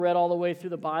Read all the way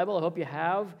through the Bible. I hope you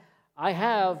have. I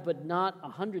have, but not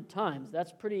 100 times.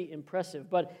 That's pretty impressive.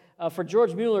 But for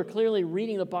George Mueller, clearly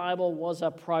reading the Bible was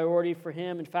a priority for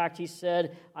him. In fact, he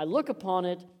said, "I look upon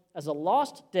it as a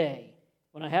lost day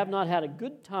when I have not had a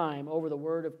good time over the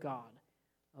Word of God."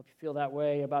 I hope you feel that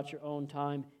way about your own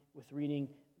time with reading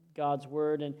God's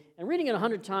Word. And reading it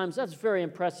 100 times, that's very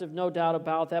impressive, no doubt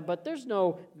about that. But there's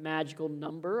no magical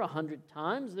number, 100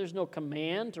 times. There's no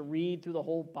command to read through the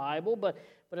whole Bible. But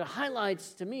it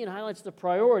highlights, to me, it highlights the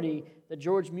priority that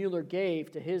George Mueller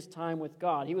gave to his time with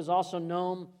God. He was also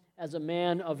known as a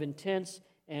man of intense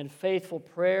and faithful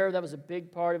prayer. That was a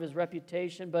big part of his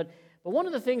reputation. But one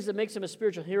of the things that makes him a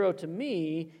spiritual hero to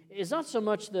me is not so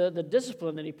much the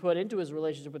discipline that he put into his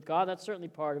relationship with God. That's certainly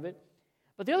part of it.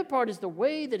 But the other part is the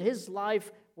way that his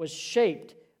life was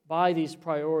shaped by these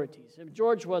priorities. And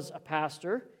George was a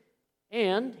pastor,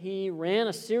 and he ran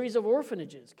a series of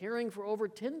orphanages, caring for over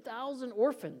 10,000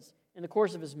 orphans in the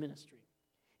course of his ministry.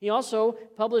 He also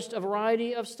published a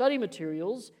variety of study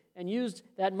materials and used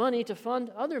that money to fund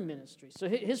other ministries. So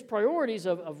his priorities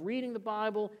of reading the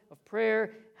Bible, of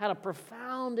prayer, had a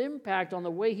profound impact on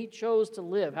the way he chose to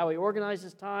live, how he organized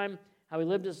his time, how he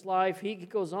lived his life. He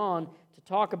goes on to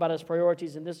talk about his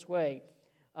priorities in this way.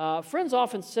 Friends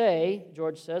often say,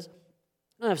 George says,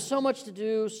 "I have so much to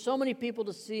do, so many people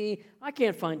to see, I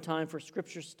can't find time for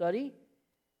Scripture study."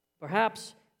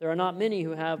 Perhaps there are not many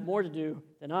who have more to do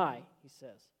than I, he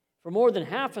says. "For more than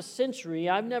half a century,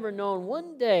 I've never known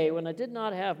one day when I did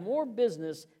not have more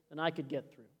business than I could get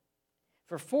through.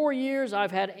 For 4 years,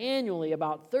 I've had annually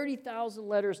about 30,000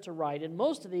 letters to write, and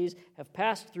most of these have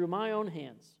passed through my own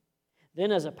hands.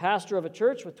 Then, as a pastor of a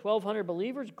church with 1,200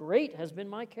 believers, great has been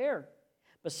my care.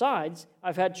 Besides,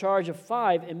 I've had charge of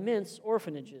 5 immense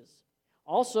orphanages.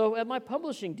 Also, at my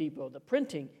publishing depot, the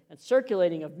printing and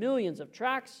circulating of millions of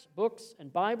tracts, books,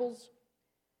 and Bibles.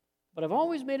 But I've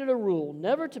always made it a rule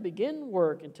never to begin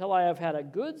work until I have had a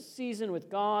good season with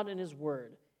God and His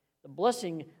Word. The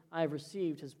blessing I have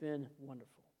received has been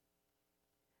wonderful."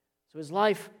 So his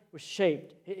life was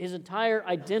shaped. His entire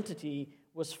identity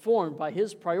was formed by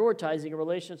his prioritizing a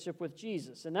relationship with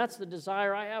Jesus. And that's the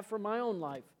desire I have for my own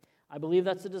life. I believe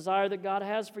that's the desire that God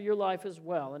has for your life as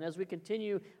well. And as we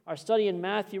continue our study in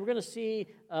Matthew, we're going to see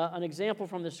an example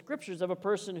from the Scriptures of a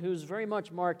person who's very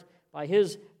much marked by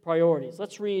his priorities.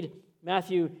 Let's read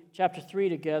Matthew chapter 3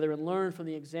 together and learn from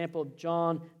the example of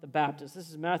John the Baptist. This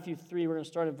is Matthew 3. We're going to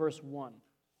start in verse 1.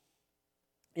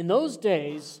 "In those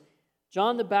days,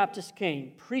 John the Baptist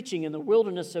came, preaching in the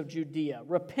wilderness of Judea,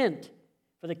 'Repent,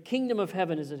 for the kingdom of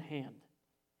heaven is at hand.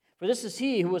 For this is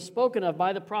he who was spoken of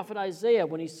by the prophet Isaiah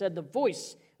when he said, the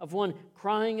voice of one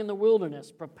crying in the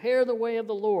wilderness, prepare the way of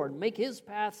the Lord, make his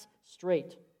paths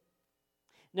straight.'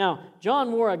 Now,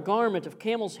 John wore a garment of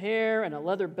camel's hair and a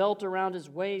leather belt around his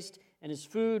waist, and his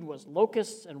food was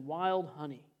locusts and wild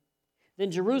honey.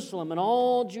 Then Jerusalem and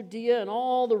all Judea and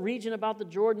all the region about the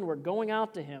Jordan were going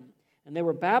out to him, and they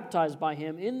were baptized by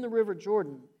him in the river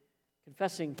Jordan,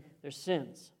 confessing their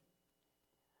sins."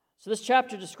 So this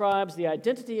chapter describes the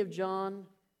identity of John,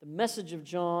 the message of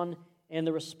John, and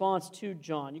the response to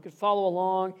John. You can follow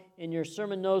along in your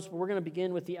sermon notes, but we're going to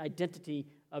begin with the identity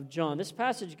of John. This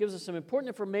passage gives us some important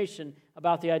information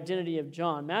about the identity of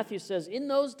John. Matthew says, "In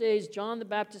those days, John the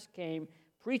Baptist came,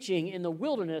 preaching in the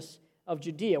wilderness of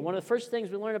Judea." One of the first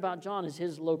things we learn about John is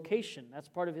his location. That's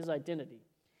part of his identity.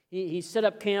 He set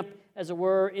up camp, as it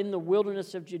were, in the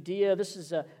wilderness of Judea. This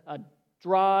is a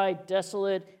dry,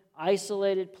 desolate,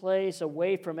 isolated place,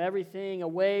 away from everything,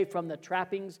 away from the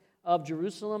trappings of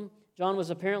Jerusalem. John was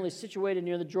apparently situated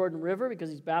near the Jordan River because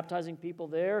he's baptizing people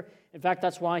there. In fact,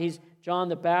 that's why he's John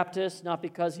the Baptist, not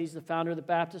because he's the founder of the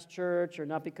Baptist Church or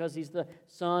not because he's the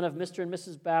son of Mr. and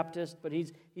Mrs. Baptist, but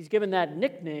he's given that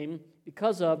nickname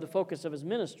because of the focus of his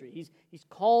ministry. He's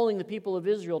calling the people of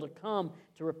Israel to come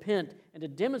to repent and to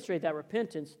demonstrate that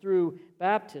repentance through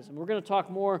baptism. We're going to talk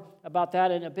more about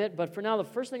that in a bit, but for now, the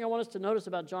first thing I want us to notice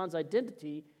about John's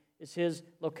identity is his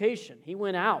location. He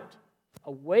went out,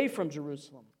 away from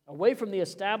Jerusalem, away from the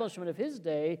establishment of his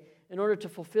day in order to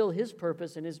fulfill his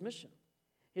purpose and his mission.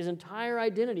 His entire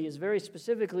identity is very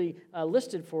specifically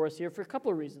listed for us here for a couple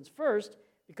of reasons. First,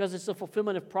 because it's the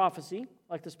fulfillment of prophecy,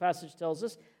 like this passage tells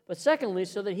us. But secondly,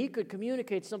 so that he could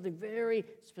communicate something very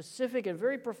specific and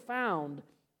very profound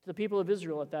to the people of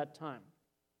Israel at that time.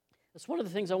 That's one of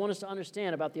the things I want us to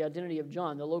understand about the identity of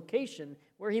John. The location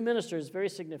where he ministers is very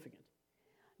significant.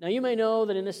 Now, you may know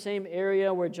that in this same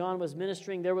area where John was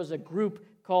ministering, there was a group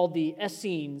called the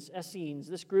Essenes.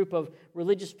 This group of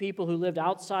religious people who lived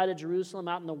outside of Jerusalem,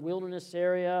 out in the wilderness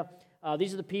area.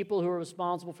 These are the people who were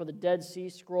responsible for the Dead Sea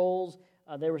Scrolls.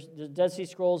 There were the Dead Sea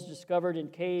Scrolls discovered in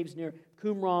caves near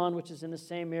Qumran, which is in the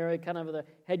same area, kind of the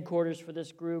headquarters for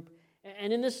this group.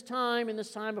 And in this time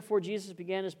before Jesus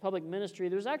began his public ministry,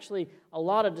 there was actually a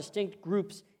lot of distinct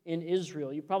groups in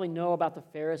Israel. You probably know about the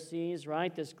Pharisees,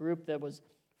 right? This group that was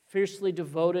fiercely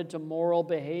devoted to moral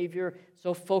behavior,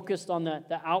 so focused on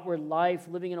the outward life,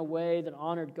 living in a way that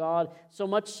honored God, so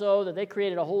much so that they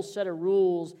created a whole set of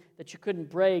rules that you couldn't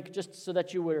break just so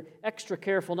that you were extra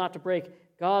careful not to break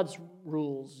God's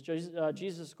rules.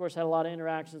 Jesus, of course, had a lot of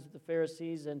interactions with the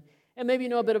Pharisees, and maybe you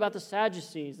know a bit about the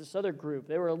Sadducees, this other group.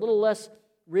 They were a little less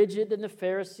rigid than the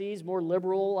Pharisees, more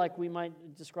liberal, like we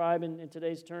might describe in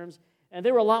today's terms. And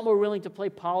they were a lot more willing to play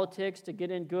politics, to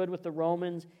get in good with the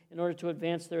Romans in order to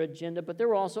advance their agenda. But there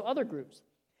were also other groups.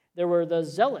 There were the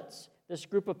Zealots, this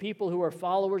group of people who are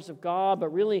followers of God,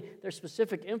 but really their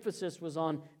specific emphasis was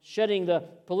on shedding the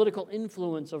political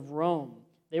influence of Rome.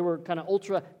 They were kind of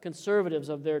ultra-conservatives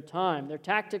of their time. Their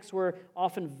tactics were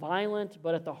often violent,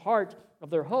 but at the heart of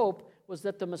their hope was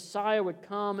that the Messiah would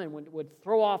come and would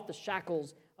throw off the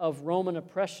shackles of Roman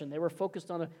oppression. They were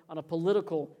focused on a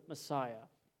political Messiah.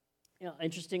 You know,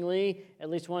 interestingly, at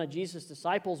least one of Jesus'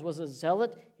 disciples was a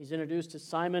zealot. He's introduced as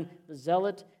Simon the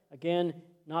Zealot. Again,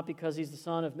 not because he's the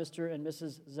son of Mr. and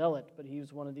Mrs. Zealot, but he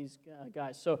was one of these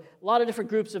guys. So a lot of different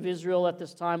groups of Israel at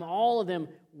this time, all of them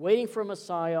waiting for a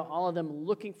Messiah, all of them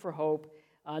looking for hope.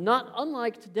 Not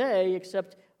unlike today,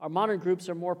 except our modern groups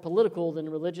are more political than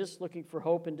religious, looking for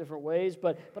hope in different ways,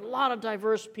 but a lot of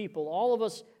diverse people, all of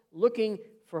us looking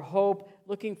for hope,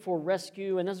 looking for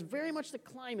rescue, and that's very much the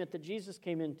climate that Jesus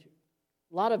came into.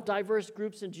 A lot of diverse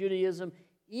groups in Judaism,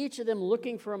 each of them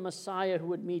looking for a Messiah who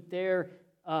would meet their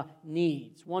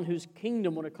needs, one whose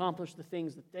kingdom would accomplish the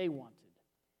things that they wanted.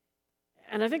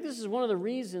 And I think this is one of the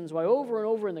reasons why over and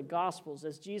over in the Gospels,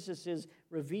 as Jesus is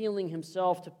revealing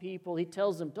himself to people, he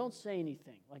tells them, don't say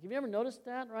anything. Like, have you ever noticed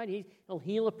that, right? He'll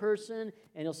heal a person,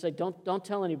 and he'll say, don't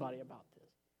tell anybody about this.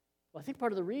 Well, I think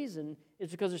part of the reason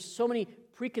is because there's so many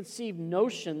preconceived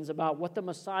notions about what the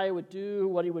Messiah would do,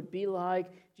 what he would be like.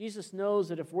 Jesus knows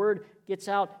that if word gets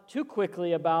out too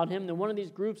quickly about him, then one of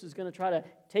these groups is going to try to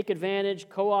take advantage,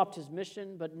 co-opt his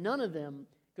mission, but none of them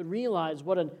could realize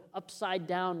what an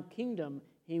upside-down kingdom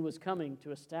he was coming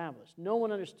to establish. No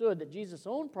one understood that Jesus'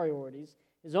 own priorities,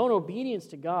 his own obedience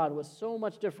to God, was so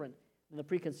much different than the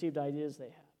preconceived ideas they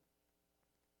had.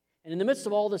 And in the midst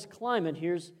of all this climate,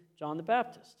 here's John the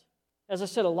Baptist. As I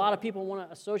said, a lot of people want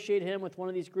to associate him with one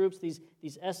of these groups, these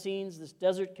Essenes, this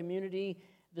desert community,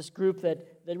 this group that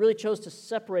really chose to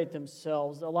separate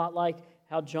themselves, a lot like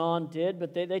how John did,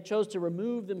 but they chose to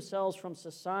remove themselves from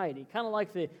society. Kind of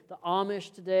like the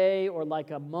Amish today or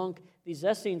like a monk, these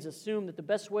Essenes assumed that the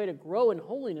best way to grow in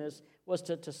holiness was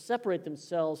to separate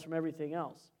themselves from everything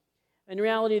else. In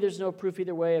reality, there's no proof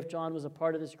either way if John was a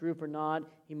part of this group or not.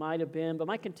 He might have been, but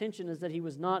my contention is that he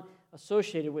was not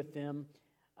associated with them.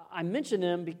 I mention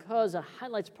them because it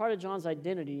highlights part of John's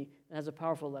identity and has a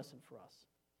powerful lesson for us.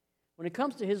 When it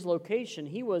comes to his location,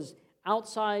 he was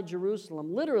outside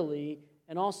Jerusalem, literally,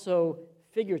 and also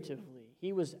figuratively.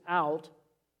 He was out,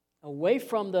 away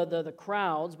from the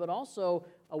crowds, but also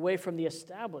away from the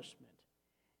establishment.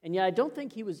 And yet I don't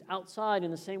think he was outside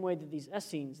in the same way that these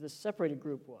Essenes, this separated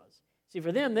group, was. See,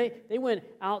 for them, they went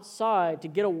outside to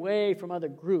get away from other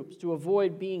groups, to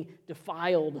avoid being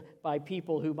defiled by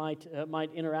people who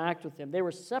might interact with them. They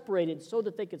were separated so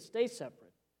that they could stay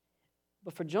separate.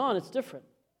 But for John, it's different.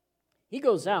 He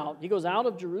goes out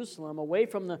of Jerusalem, away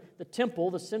from the temple,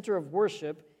 the center of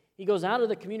worship. He goes out of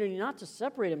the community not to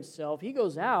separate himself. He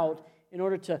goes out in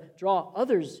order to draw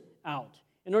others out,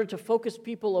 in order to focus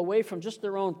people away from just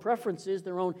their own preferences,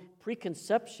 their own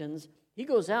preconceptions. He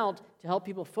goes out to help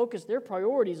people focus their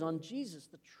priorities on Jesus,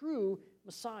 the true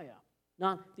Messiah,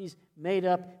 not these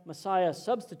made-up Messiah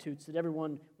substitutes that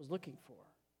everyone was looking for.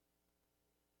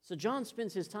 So John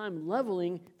spends his time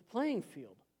leveling the playing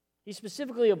field. He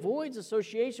specifically avoids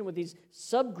association with these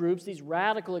subgroups, these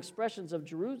radical expressions of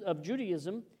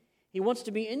Judaism. He wants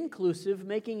to be inclusive,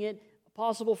 making it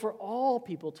possible for all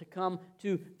people to come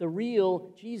to the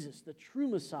real Jesus, the true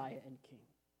Messiah and King.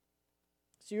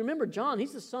 So you remember John,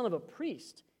 he's the son of a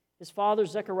priest. His father,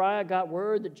 Zechariah, got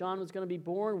word that John was going to be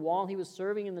born while he was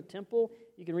serving in the temple.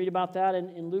 You can read about that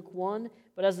in Luke 1.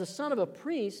 But as the son of a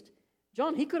priest,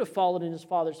 John, he could have followed in his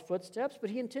father's footsteps,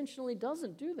 but he intentionally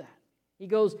doesn't do that. He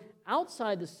goes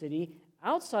outside the city,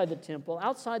 outside the temple,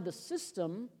 outside the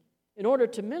system in order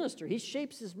to minister. He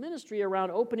shapes his ministry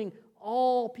around opening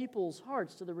all people's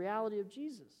hearts to the reality of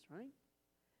Jesus, right?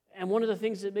 And one of the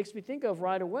things that makes me think of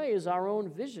right away is our own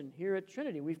vision here at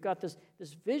Trinity. We've got this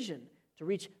vision to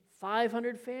reach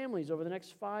 500 families over the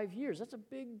next 5 years. That's a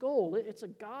big goal. It's a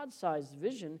God-sized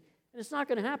vision, and it's not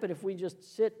going to happen if we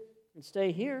just sit and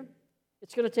stay here.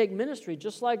 It's going to take ministry,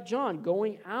 just like John,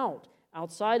 going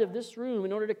outside of this room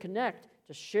in order to connect,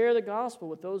 to share the gospel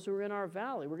with those who are in our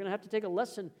valley. We're going to have to take a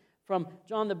lesson from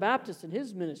John the Baptist and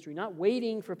his ministry, not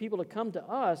waiting for people to come to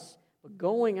us, but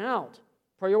going out,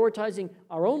 prioritizing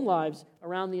our own lives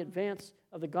around the advance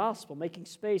of the gospel, making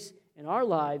space in our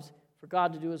lives for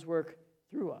God to do his work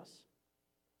through us.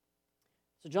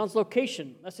 So John's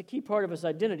location, that's a key part of his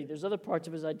identity. There's other parts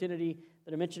of his identity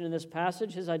that are mentioned in this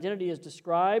passage. His identity is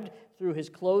described through his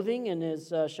clothing and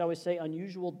his, shall we say,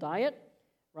 unusual diet,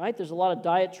 right? There's a lot of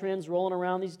diet trends rolling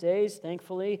around these days,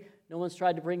 thankfully. No one's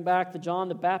tried to bring back the John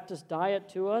the Baptist diet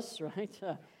to us, right?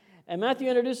 And Matthew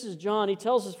introduces John. He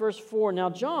tells us, verse 4, "Now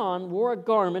John wore a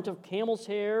garment of camel's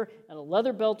hair and a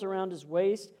leather belt around his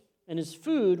waist, and his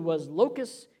food was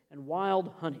locusts and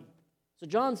wild honey." So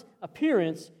John's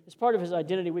appearance is part of his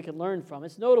identity we can learn from.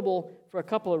 It's notable for a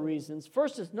couple of reasons.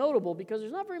 First, it's notable because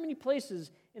there's not very many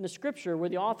places in the Scripture where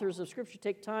the authors of Scripture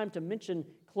take time to mention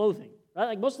clothing. Right?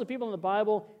 Like most of the people in the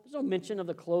Bible, there's no mention of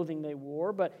the clothing they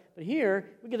wore, but here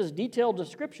we get this detailed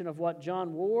description of what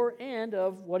John wore and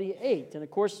of what he ate. And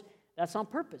of course, that's on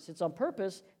purpose. It's on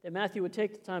purpose that Matthew would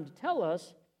take the time to tell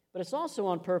us, but it's also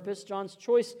on purpose. John's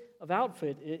choice of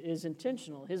outfit is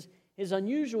intentional. His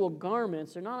unusual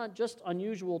garments are not just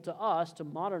unusual to us, to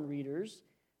modern readers,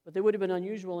 but they would have been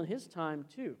unusual in his time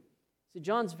too. See,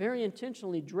 John's very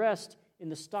intentionally dressed in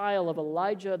the style of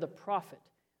Elijah the prophet.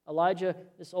 Elijah,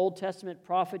 this Old Testament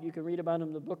prophet, you can read about him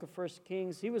in the book of 1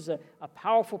 Kings. He was a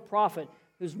powerful prophet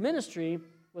whose ministry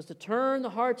was to turn the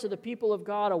hearts of the people of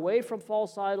God away from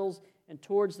false idols and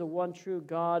towards the one true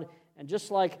God. And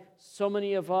just like so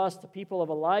many of us, the people of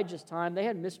Elijah's time, they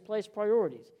had misplaced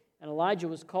priorities. And Elijah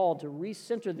was called to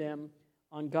recenter them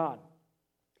on God.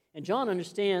 And John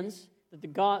understands that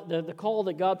the call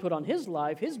that God put on his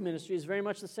life, his ministry, is very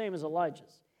much the same as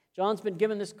Elijah's. John's been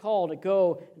given this call to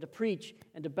go and to preach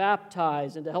and to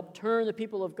baptize and to help turn the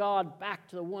people of God back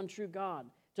to the one true God,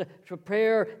 to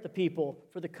prepare the people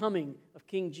for the coming of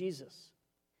King Jesus.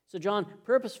 So John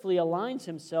purposefully aligns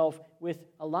himself with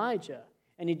Elijah.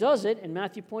 And he does it, and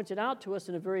Matthew points it out to us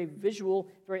in a very visual,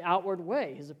 very outward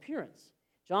way, his appearance.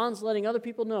 John's letting other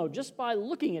people know, just by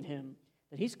looking at him,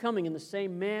 that he's coming in the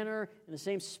same manner, in the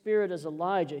same spirit as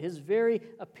Elijah. His very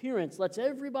appearance lets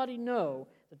everybody know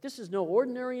that this is no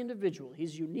ordinary individual.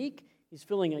 He's unique, he's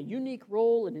filling a unique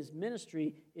role, and his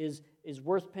ministry is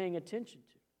worth paying attention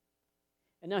to.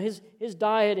 And now his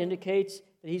diet indicates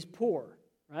that he's poor,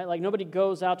 right? Like nobody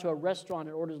goes out to a restaurant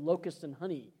and orders locusts and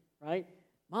honey, right?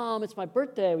 Mom, it's my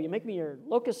birthday. Will you make me your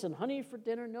locusts and honey for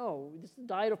dinner? No, this is the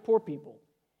diet of poor people.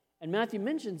 And Matthew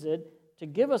mentions it to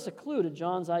give us a clue to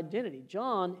John's identity.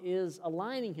 John is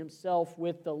aligning himself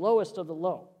with the lowest of the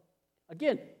low.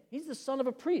 Again, he's the son of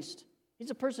a priest. He's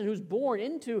a person who's born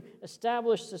into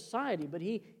established society, but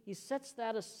he sets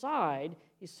that aside.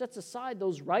 He sets aside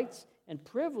those rights and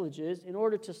privileges in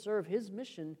order to serve his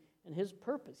mission and his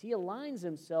purpose. He aligns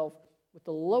himself with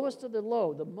the lowest of the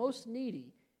low, the most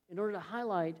needy, in order to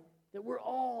highlight that we're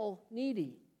all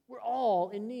needy. We're all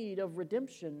in need of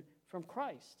redemption from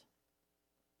Christ.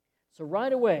 So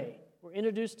right away, we're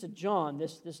introduced to John,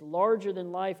 this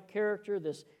larger-than-life character,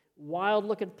 this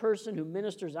wild-looking person who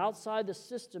ministers outside the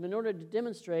system in order to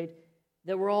demonstrate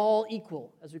that we're all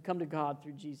equal as we come to God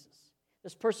through Jesus.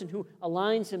 This person who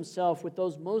aligns himself with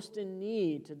those most in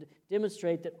need to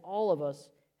demonstrate that all of us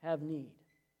have need.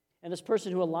 And this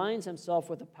person who aligns himself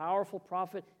with the powerful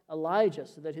prophet Elijah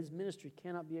so that his ministry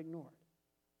cannot be ignored.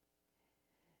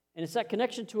 And it's that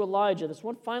connection to Elijah, this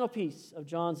one final piece of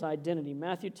John's identity.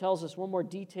 Matthew tells us one more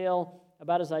detail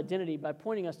about his identity by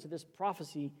pointing us to this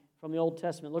prophecy from the Old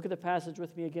Testament. Look at the passage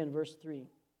with me again, verse 3.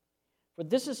 "For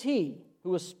this is he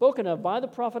who was spoken of by the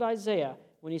prophet Isaiah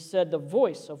when he said, 'The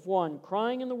voice of one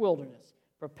crying in the wilderness,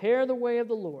 prepare the way of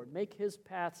the Lord, make his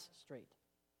paths straight.'"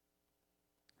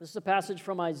 This is a passage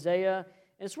from Isaiah,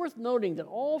 and it's worth noting that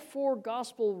all four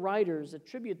gospel writers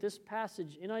attribute this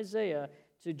passage in Isaiah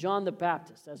to John the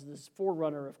Baptist as this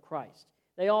forerunner of Christ.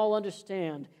 They all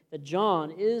understand that John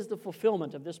is the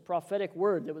fulfillment of this prophetic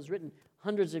word that was written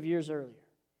hundreds of years earlier.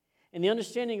 In the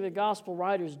understanding of the gospel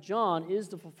writers, John is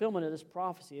the fulfillment of this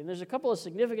prophecy. And there's a couple of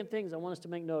significant things I want us to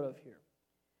make note of here.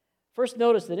 First,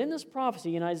 notice that in this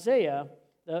prophecy in Isaiah,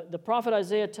 the prophet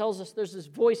Isaiah tells us there's this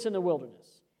voice in the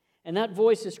wilderness. And that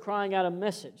voice is crying out a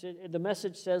message. The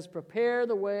message says, "Prepare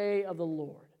the way of the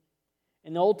Lord."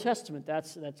 In the Old Testament,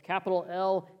 that's capital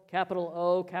L, capital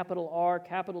O, capital R,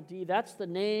 capital D. That's the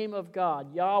name of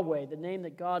God, Yahweh, the name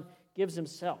that God gives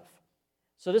himself.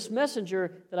 So this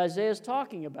messenger that Isaiah is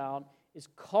talking about is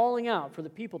calling out for the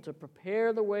people to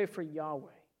prepare the way for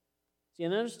Yahweh. See, in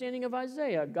the understanding of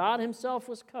Isaiah, God himself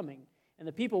was coming, and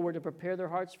the people were to prepare their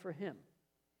hearts for him.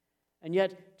 And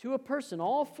yet, to a person,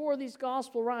 all four of these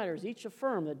gospel writers each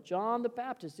affirm that John the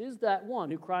Baptist is that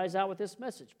one who cries out with this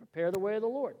message, prepare the way of the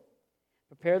Lord,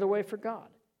 prepare the way for God.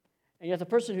 And yet the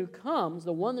person who comes,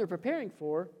 the one they're preparing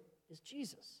for, is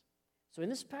Jesus. So in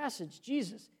this passage,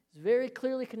 Jesus is very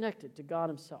clearly connected to God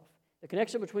himself. The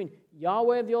connection between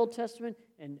Yahweh of the Old Testament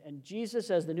and Jesus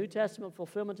as the New Testament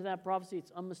fulfillment to that prophecy,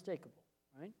 it's unmistakable,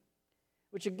 right?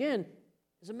 Which again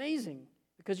is amazing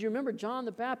because you remember John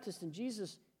the Baptist and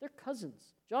Jesus, they're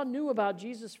cousins. John knew about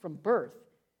Jesus from birth.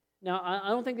 Now, I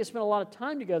don't think they spent a lot of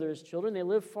time together as children. They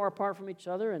lived far apart from each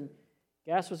other, and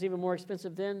gas was even more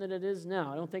expensive then than it is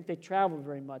now. I don't think they traveled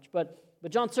very much. But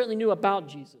John certainly knew about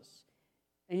Jesus.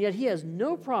 And yet he has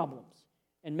no problems.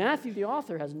 And Matthew, the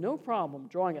author, has no problem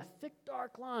drawing a thick,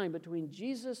 dark line between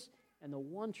Jesus and the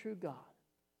one true God.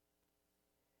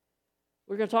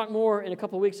 We're going to talk more in a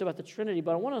couple of weeks about the Trinity,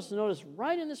 but I want us to notice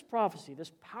right in this prophecy,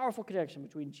 this powerful connection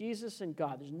between Jesus and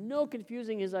God. There's no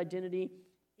confusing his identity,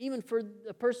 even for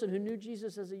a person who knew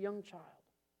Jesus as a young child.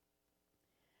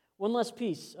 One last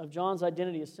piece of John's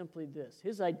identity is simply this.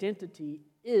 His identity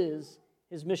is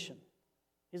his mission.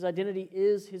 His identity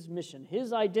is his mission.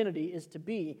 His identity is to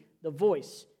be the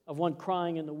voice of one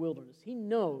crying in the wilderness. He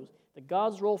knows that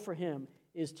God's role for him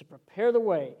is to prepare the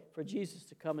way for Jesus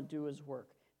to come and do his work.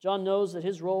 John knows that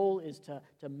his role is to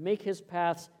make his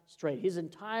paths straight. His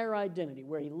entire identity,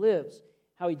 where he lives,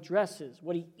 how he dresses,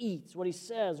 what he eats, what he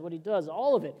says, what he does,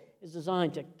 all of it is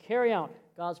designed to carry out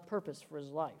God's purpose for his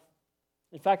life.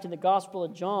 In fact, in the Gospel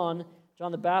of John,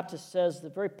 John the Baptist says the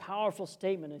very powerful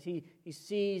statement as he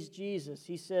sees Jesus.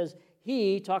 He says,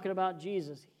 talking about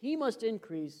Jesus, he must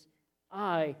increase,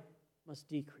 I must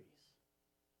decrease.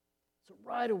 So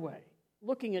right away,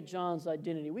 looking at John's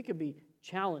identity, we could be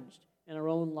challenged in our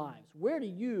own lives. Where do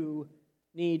you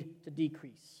need to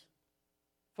decrease?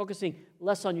 Focusing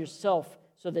less on yourself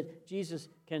so that Jesus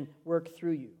can work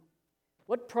through you.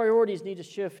 What priorities need to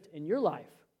shift in your life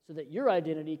so that your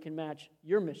identity can match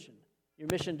your mission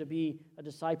to be a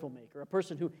disciple maker, a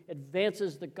person who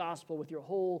advances the gospel with your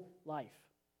whole life?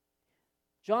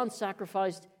 John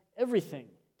sacrificed everything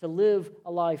to live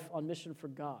a life on mission for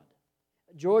God.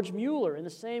 George Mueller, in the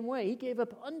same way, he gave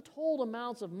up untold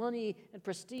amounts of money and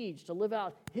prestige to live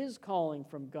out his calling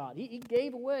from God. He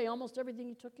gave away almost everything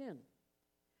he took in.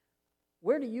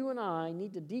 Where do you and I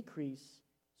need to decrease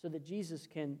so that Jesus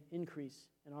can increase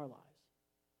in our lives?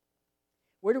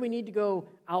 Where do we need to go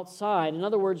outside? In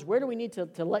other words, where do we need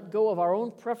to let go of our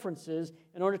own preferences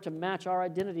in order to match our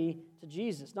identity to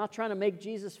Jesus? Not trying to make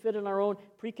Jesus fit in our own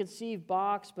preconceived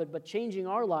box, but changing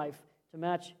our life to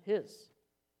match his.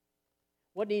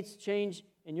 What needs to change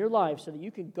in your life so that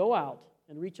you can go out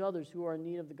and reach others who are in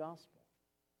need of the gospel?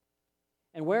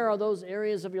 And where are those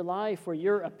areas of your life where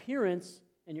your appearance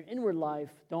and your inward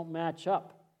life don't match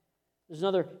up? There's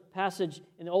another passage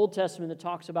in the Old Testament that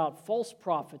talks about false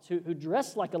prophets who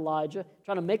dress like Elijah,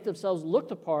 trying to make themselves look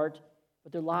the part,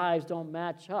 but their lives don't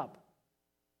match up.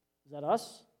 Is that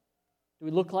us? Do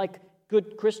we look like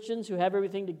good Christians who have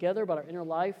everything together, but our inner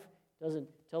life doesn't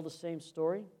tell the same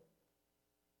story?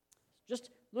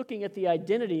 Just looking at the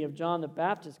identity of John the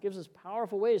Baptist gives us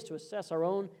powerful ways to assess our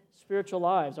own spiritual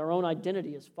lives, our own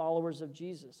identity as followers of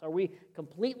Jesus. Are we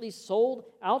completely sold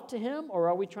out to him, or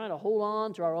are we trying to hold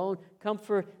on to our own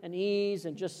comfort and ease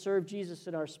and just serve Jesus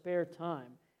in our spare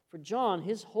time? For John,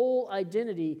 his whole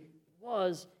identity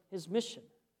was his mission.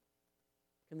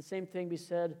 Can the same thing be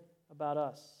said about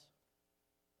us?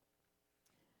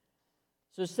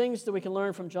 So there's things that we can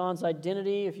learn from John's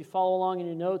identity. If you follow along in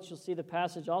your notes, you'll see the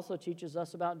passage also teaches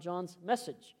us about John's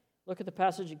message. Look at the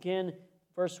passage again,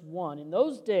 verse 1. In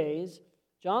those days,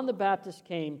 John the Baptist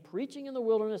came preaching in the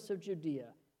wilderness of Judea,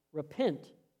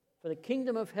 repent, for the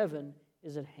kingdom of heaven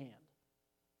is at hand.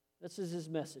 This is his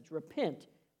message. Repent,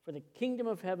 for the kingdom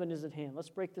of heaven is at hand. Let's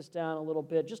break this down a little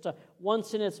bit. Just a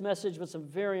one-sentence message with some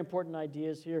very important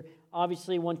ideas here.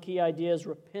 Obviously, one key idea is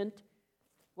repent.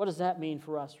 What does that mean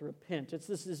for us, repent? It's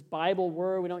this Bible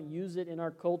word. We don't use it in our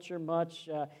culture much.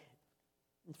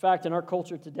 In fact, in our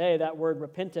culture today, that word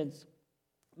repentance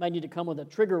might need to come with a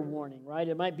trigger warning, right?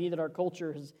 It might be that our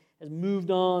culture has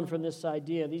moved on from this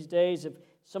idea. These days, if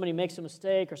somebody makes a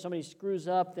mistake or somebody screws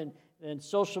up, then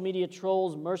social media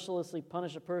trolls mercilessly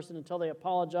punish a person until they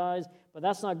apologize. But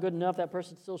that's not good enough. That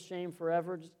person's still shamed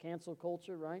forever. Just cancel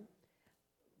culture, right?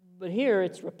 But here,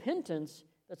 it's repentance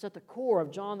that's at the core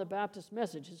of John the Baptist's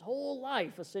message. His whole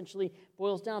life essentially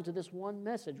boils down to this one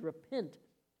message: repent,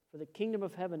 for the kingdom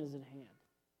of heaven is at hand.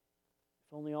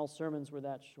 If only all sermons were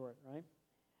that short, right?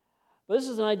 But this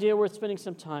is an idea worth spending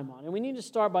some time on. And we need to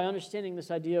start by understanding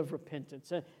this idea of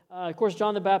repentance. Of course,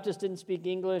 John the Baptist didn't speak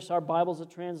English. Our Bible's a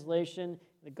translation.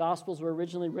 The Gospels were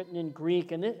originally written in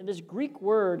Greek. And this Greek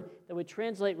word that we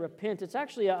translate repent, it's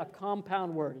actually a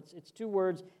compound word. It's two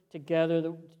words together.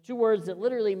 The two words that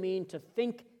literally mean to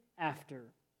think after.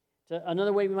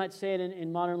 Another way we might say it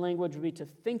in modern language would be to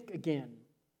think again.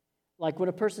 Like when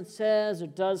a person says or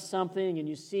does something and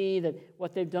you see that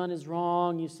what they've done is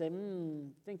wrong, you say,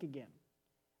 think again.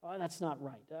 Oh, that's not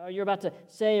right. You're about to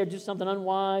say or do something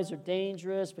unwise or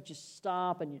dangerous, but you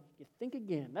stop and you think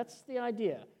again. That's the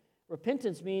idea.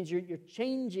 Repentance means you're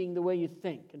changing the way you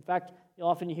think. In fact, you'll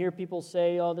often hear people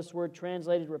say, this word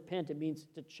translated repent, it means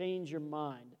to change your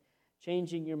mind.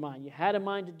 Changing your mind. You had a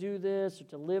mind to do this or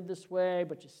to live this way,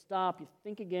 but you stop, you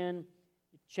think again,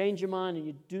 you change your mind and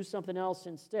you do something else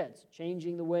instead. It's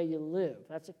changing the way you live.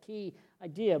 That's a key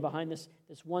idea behind this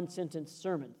one-sentence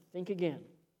sermon. Think again.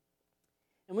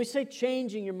 And we say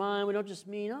changing your mind, we don't just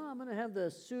mean, I'm going to have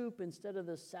the soup instead of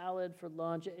the salad for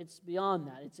lunch. It's beyond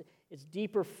that. It's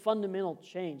deeper, fundamental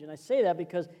change. And I say that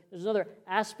because there's another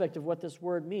aspect of what this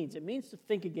word means. It means to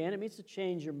think again. It means to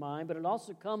change your mind, but it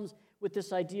also comes with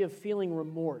this idea of feeling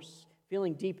remorse,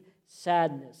 feeling deep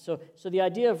sadness. So the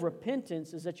idea of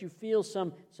repentance is that you feel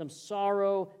some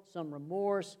sorrow, some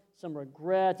remorse, some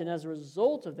regret, and as a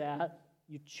result of that,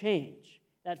 you change.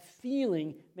 That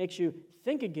feeling makes you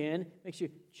think again, makes you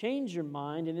change your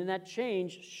mind, and then that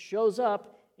change shows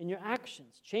up in your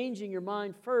actions. Changing your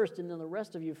mind first, and then the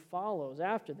rest of you follows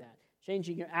after that.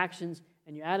 Changing your actions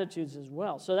and your attitudes as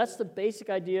well. So that's the basic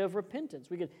idea of repentance.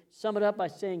 We could sum it up by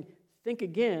saying, think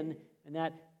again, and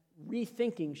that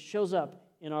rethinking shows up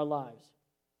in our lives.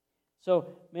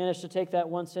 So managed to take that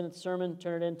one-sentence sermon,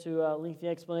 turn it into a lengthy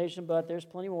explanation, but there's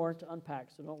plenty more to unpack,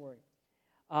 so don't worry.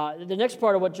 The next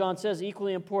part of what John says is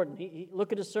equally important.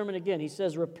 Look at his sermon again. He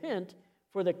says, repent,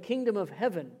 for the kingdom of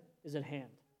heaven is at hand.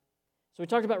 So we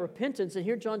talked about repentance, and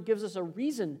here John gives us a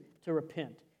reason to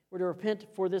repent. We're to repent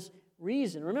for this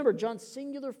reason. Remember, John's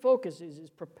singular focus is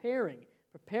preparing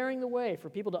the way for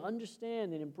people to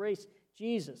understand and embrace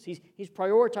Jesus. He's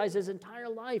prioritized his entire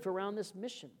life around this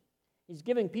mission. He's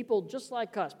giving people just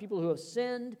like us, people who have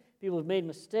sinned, people who have made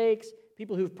mistakes,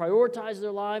 people who've prioritized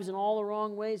their lives in all the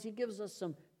wrong ways. He gives us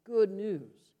some good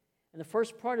news. And the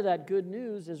first part of that good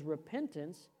news is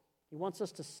repentance. He wants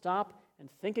us to stop and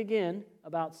think again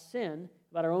about sin,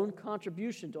 about our own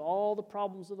contribution to all the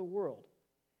problems of the world.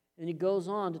 And he goes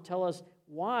on to tell us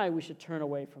why we should turn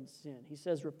away from sin. He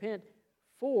says, repent,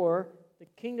 for the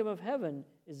kingdom of heaven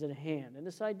is at hand. And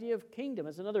this idea of kingdom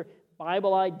is another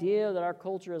Bible idea that our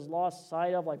culture has lost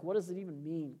sight of. Like, what does it even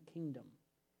mean, kingdom?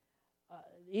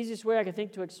 The easiest way I can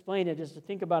think to explain it is to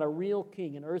think about a real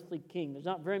king, an earthly king. There's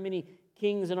not very many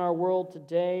kings in our world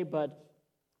today, but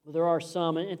there are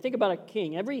some. And think about a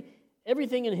king.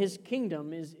 Everything in his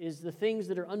kingdom is the things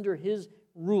that are under his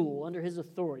rule, under his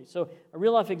authority. So a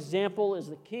real-life example is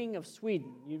the king of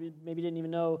Sweden. You maybe didn't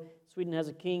even know Sweden has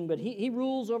a king, but he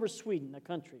rules over Sweden, the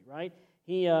country, right?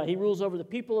 He rules over the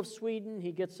people of Sweden.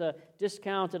 He gets a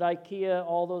discount at IKEA,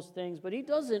 all those things. But he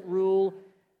doesn't rule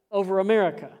over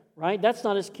America, right? That's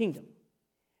not his kingdom.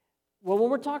 Well, when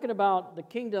we're talking about the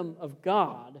kingdom of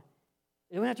God,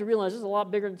 we have to realize this is a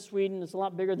lot bigger than Sweden. It's a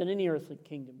lot bigger than any earthly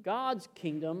kingdom. God's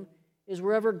kingdom is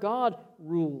wherever God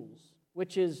rules,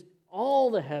 which is all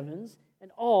the heavens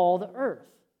and all the earth,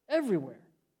 everywhere.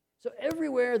 So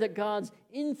everywhere that God's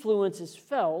influence is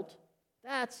felt,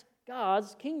 that's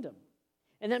God's kingdom.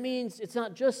 And that means it's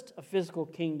not just a physical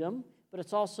kingdom, but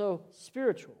it's also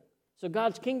spiritual. So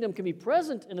God's kingdom can be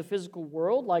present in the physical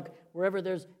world, like wherever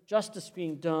there's justice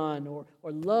being done or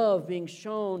love being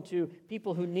shown to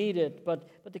people who need it. But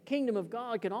the kingdom of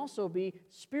God can also be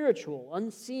spiritual,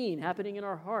 unseen, happening in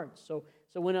our hearts. So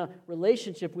when a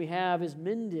relationship we have is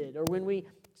mended, or when we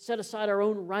set aside our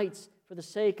own rights for the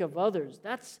sake of others,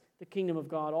 that's the kingdom of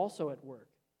God also at work.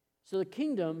 So the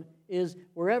kingdom is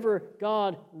wherever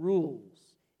God rules.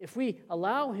 If we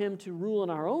allow him to rule in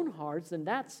our own hearts, then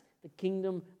that's the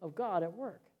kingdom of God at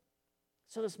work.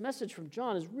 So this message from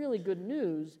John is really good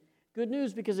news. Good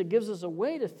news because it gives us a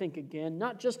way to think again,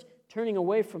 not just turning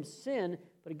away from sin,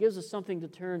 but it gives us something to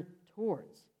turn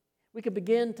towards. We can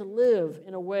begin to live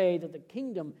in a way that the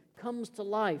kingdom comes to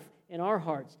life in our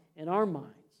hearts and our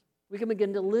minds. We can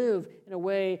begin to live in a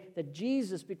way that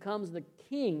Jesus becomes the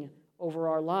king over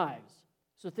our lives.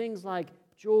 So things like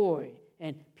joy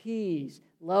and peace,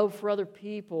 love for other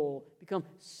people become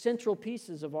central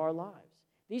pieces of our lives.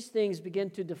 These things begin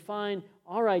to define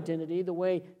our identity the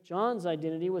way John's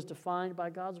identity was defined by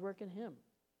God's work in him.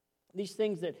 These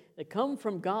things that come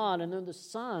from God and they're the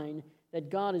sign that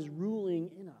God is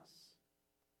ruling in us.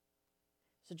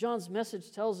 So John's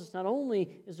message tells us not only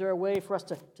is there a way for us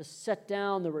to set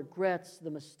down the regrets,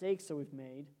 the mistakes that we've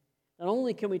made, not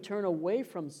only can we turn away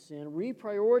from sin,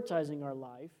 reprioritizing our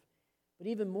life, but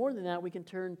even more than that, we can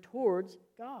turn towards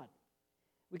God.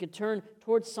 We can turn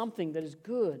towards something that is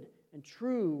good and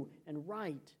true and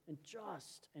right and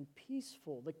just and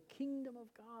peaceful, the kingdom of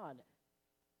God.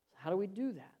 How do we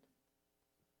do that?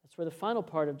 That's where the final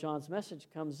part of John's message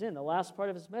comes in. The last part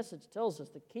of his message tells us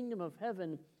the kingdom of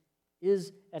heaven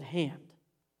is at hand.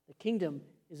 The kingdom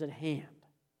is at hand.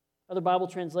 Other Bible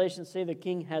translations say the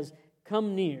king has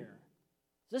come near.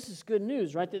 This is good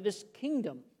news, right? That this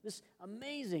kingdom, this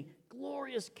amazing,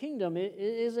 glorious kingdom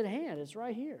is at hand. It's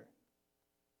right here.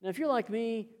 Now, if you're like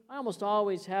me, I almost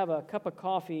always have a cup of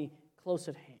coffee close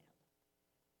at hand.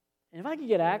 And if I could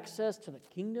get access to the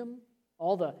kingdom,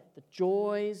 all the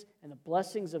joys and the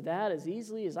blessings of that as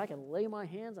easily as I can lay my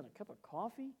hands on a cup of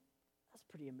coffee, that's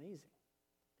pretty amazing.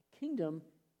 The kingdom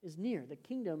is near. The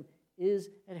kingdom is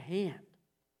at hand.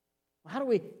 Well, how do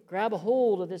we grab a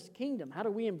hold of this kingdom? How do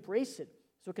we embrace it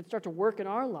so it can start to work in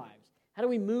our lives? How do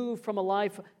we move from a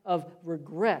life of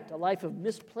regret, a life of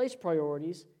misplaced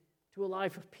priorities, to a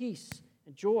life of peace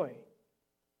and joy?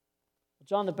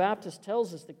 John the Baptist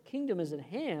tells us the kingdom is at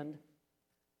hand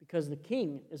because the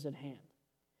king is at hand.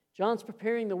 John's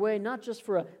preparing the way not just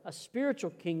for a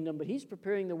spiritual kingdom, but he's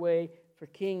preparing the way for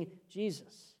King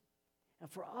Jesus. And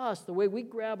for us, the way we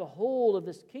grab a hold of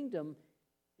this kingdom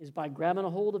is by grabbing a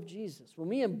hold of Jesus. When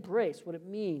we embrace what it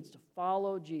means to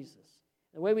follow Jesus,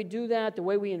 the way we do that, the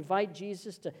way we invite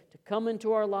Jesus to come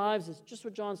into our lives, is just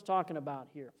what John's talking about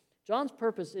here. John's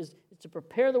purpose is to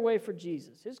prepare the way for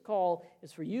Jesus. His call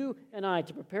is for you and I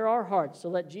to prepare our hearts to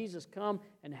let Jesus come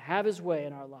and have his way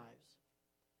in our lives.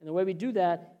 And the way we do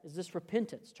that is this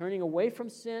repentance, turning away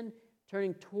from sin,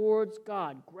 turning towards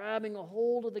God, grabbing a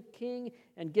hold of the King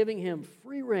and giving him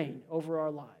free reign over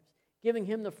our lives, giving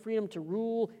him the freedom to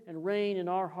rule and reign in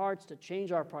our hearts, to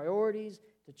change our priorities,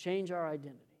 to change our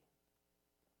identity.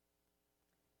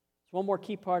 It's one more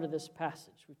key part of this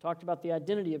passage. We've talked about the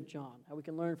identity of John, how we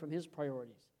can learn from his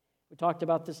priorities. We talked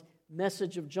about this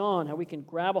message of John, how we can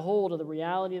grab a hold of the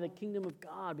reality of the kingdom of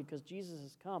God because Jesus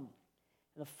has come.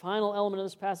 And the final element of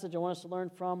this passage I want us to learn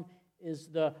from is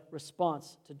the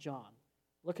response to John.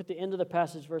 Look at the end of the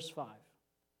passage, verse 5.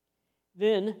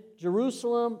 Then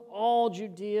Jerusalem, all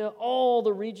Judea, all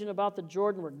the region about the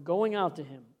Jordan were going out to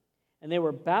him, and they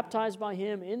were baptized by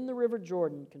him in the river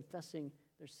Jordan, confessing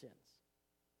their sins.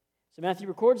 So Matthew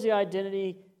records the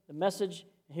identity, the message,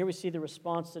 and here we see the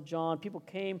response to John. People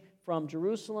came from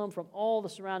Jerusalem, from all the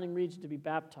surrounding region to be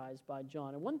baptized by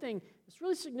John. And one thing that's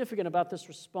really significant about this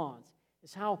response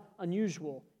is how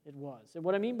unusual it was. And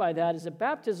what I mean by that is that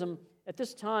baptism at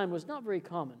this time was not very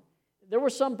common. There were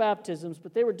some baptisms,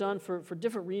 but they were done for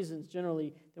different reasons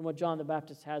generally than what John the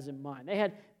Baptist has in mind. They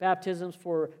had baptisms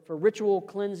for ritual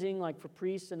cleansing, like for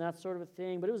priests and that sort of a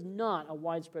thing, but it was not a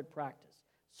widespread practice.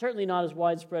 Certainly not as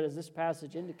widespread as this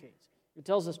passage indicates. It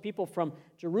tells us people from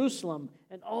Jerusalem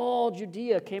and all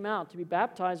Judea came out to be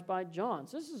baptized by John.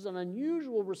 So this is an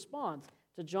unusual response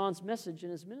to John's message in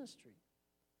his ministry.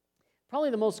 Probably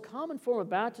the most common form of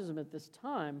baptism at this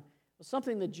time was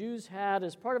something the Jews had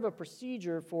as part of a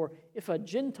procedure for if a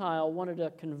Gentile wanted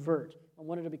to convert or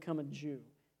wanted to become a Jew.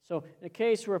 So in a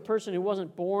case where a person who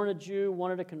wasn't born a Jew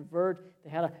wanted to convert, they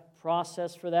had a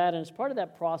process for that, and as part of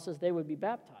that process, they would be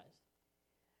baptized.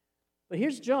 But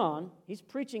here's John, he's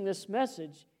preaching this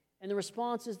message, and the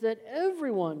response is that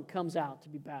everyone comes out to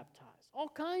be baptized. All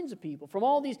kinds of people from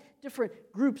all these different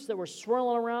groups that were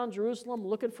swirling around Jerusalem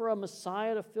looking for a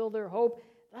Messiah to fill their hope.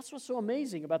 That's what's so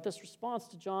amazing about this response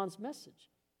to John's message.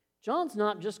 John's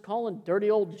not just calling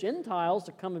dirty old Gentiles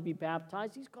to come and be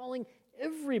baptized. He's calling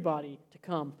everybody to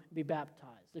come and be baptized.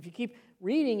 If you keep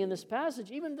reading in this passage,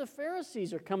 even the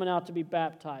Pharisees are coming out to be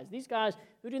baptized. These guys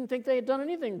who didn't think they had done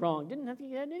anything wrong, didn't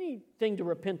think they had anything to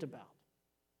repent about.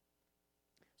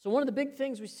 So one of the big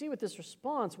things we see with this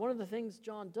response, one of the things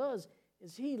John does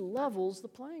is he levels the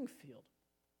playing field.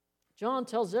 John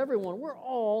tells everyone we're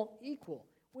all equal.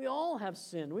 We all have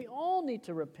sinned. We all need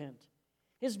to repent.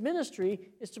 His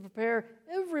ministry is to prepare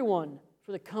everyone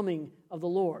for the coming of the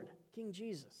Lord, King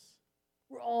Jesus.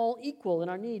 We're all equal in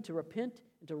our need to repent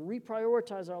and to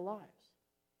reprioritize our lives.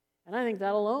 And I think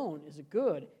that alone is a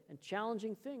good and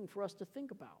challenging thing for us to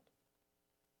think about.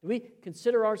 Do we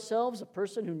consider ourselves a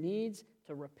person who needs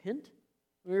to repent?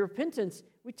 I mean, repentance,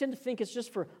 we tend to think it's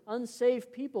just for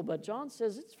unsaved people, but John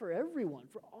says it's for everyone,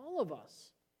 for all of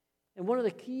us. And one of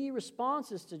the key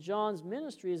responses to John's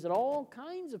ministry is that all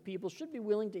kinds of people should be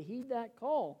willing to heed that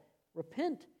call.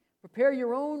 Repent, Prepare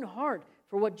your own heart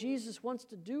for what Jesus wants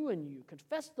to do in you.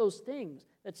 Confess those things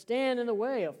that stand in the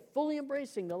way of fully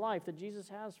embracing the life that Jesus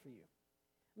has for you.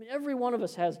 I mean, every one of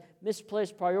us has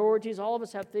misplaced priorities. All of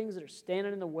us have things that are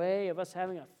standing in the way of us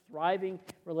having a thriving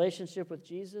relationship with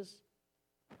Jesus.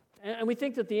 And we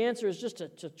think that the answer is just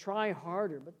to try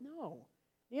harder. But no,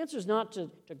 the answer is not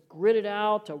to grit it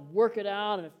out, to work it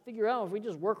out, and to figure out if we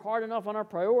just work hard enough on our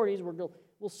priorities,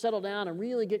 we'll settle down and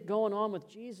really get going on with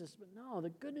Jesus. But no, the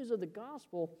good news of the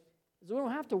gospel is we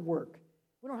don't have to work.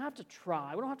 We don't have to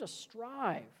try. We don't have to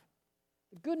strive.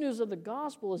 The good news of the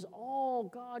gospel is all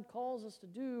God calls us to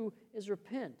do is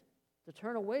repent, to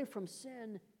turn away from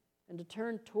sin and to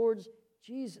turn towards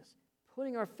Jesus,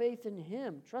 putting our faith in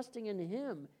Him, trusting in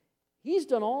Him. He's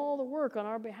done all the work on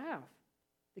our behalf.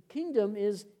 The kingdom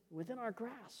is within our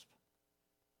grasp.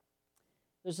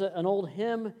 There's an old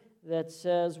hymn that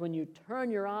says, when you turn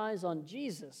your eyes on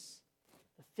Jesus,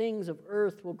 the things of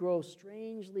earth will grow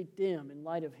strangely dim in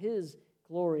light of His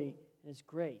glory and His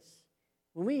grace.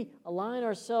 When we align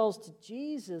ourselves to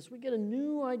Jesus, we get a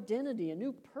new identity, a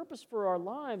new purpose for our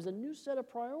lives, a new set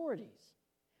of priorities.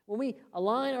 When we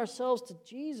align ourselves to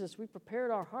Jesus, we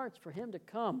prepared our hearts for Him to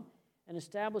come and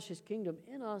establish His kingdom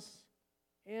in us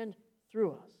and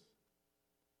through us.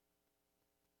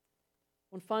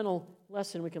 One final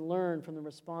lesson we can learn from the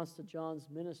response to John's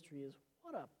ministry is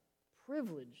what a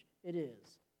privilege it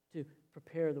is to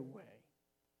prepare the way.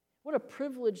 What a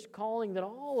privileged calling that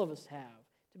all of us have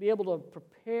to be able to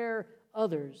prepare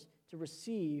others to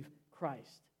receive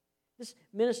Christ. This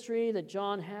ministry that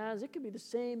John has, it could be the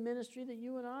same ministry that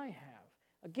you and I have.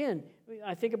 Again,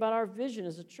 I think about our vision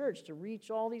as a church to reach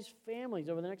all these families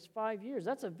over the next 5 years.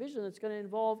 That's a vision that's going to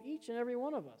involve each and every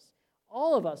one of us.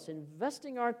 All of us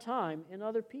investing our time in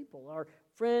other people, our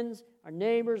friends, our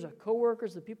neighbors, our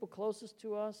coworkers, the people closest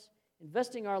to us,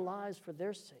 investing our lives for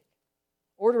their sake,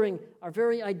 ordering our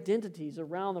very identities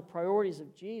around the priorities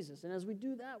of Jesus. And as we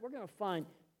do that, we're going to find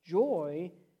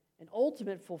joy and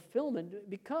ultimate fulfillment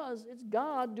because it's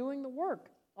God doing the work.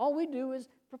 All we do is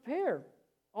prepare.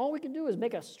 All we can do is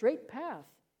make a straight path.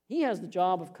 He has the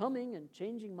job of coming and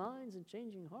changing minds and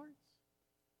changing hearts.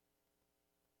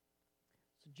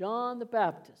 So John the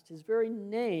Baptist, his very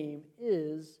name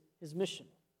is his mission.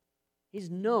 He's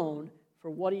known for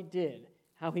what he did,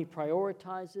 how he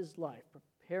prioritized his life,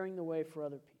 preparing the way for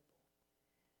other people.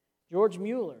 George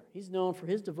Mueller, he's known for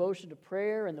his devotion to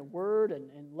prayer and the Word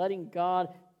and letting God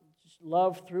just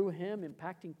love through him,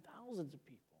 impacting thousands of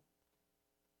people.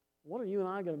 What are you and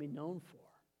I going to be known for?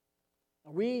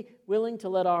 Are we willing to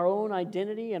let our own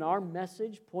identity and our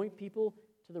message point people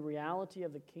to the reality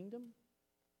of the kingdom?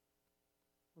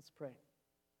 Let's pray.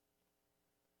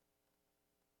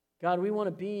 God, we want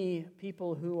to be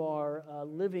people who are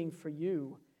living for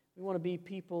you. We want to be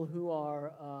people who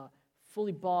are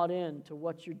fully bought in to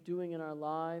what you're doing in our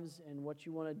lives and what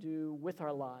you want to do with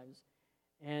our lives.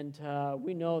 And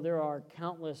we know there are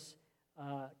countless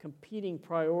competing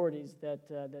priorities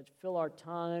that fill our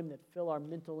time, that fill our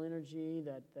mental energy,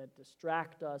 that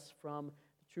distract us from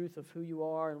the truth of who you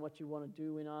are and what you want to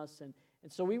do in us. And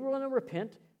so we want to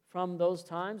repent from those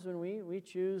times when we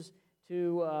choose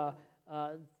to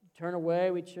turn away,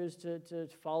 we choose to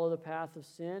follow the path of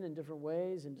sin in different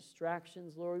ways and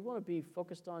distractions. Lord, we want to be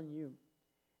focused on you.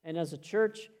 And as a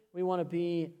church, we want to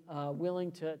be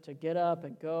willing to get up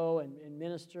and go and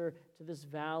minister to this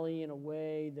valley in a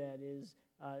way that is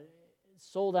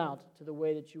sold out to the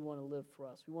way that you want to live for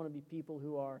us. We want to be people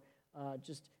who are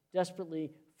just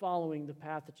desperately following the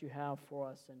path that you have for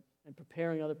us and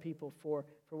preparing other people for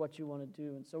what you want to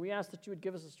do. And so we ask that you would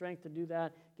give us the strength to do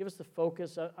that, give us the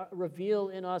focus, reveal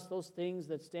in us those things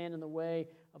that stand in the way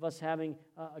of us having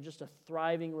just a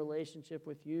thriving relationship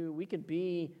with you. We could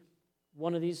be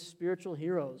one of these spiritual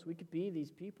heroes. We could be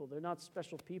these people. They're not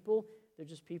special people. They're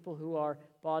just people who are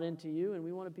bought into you, and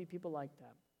we want to be people like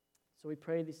that. So we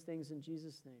pray these things in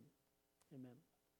Jesus' name. Amen.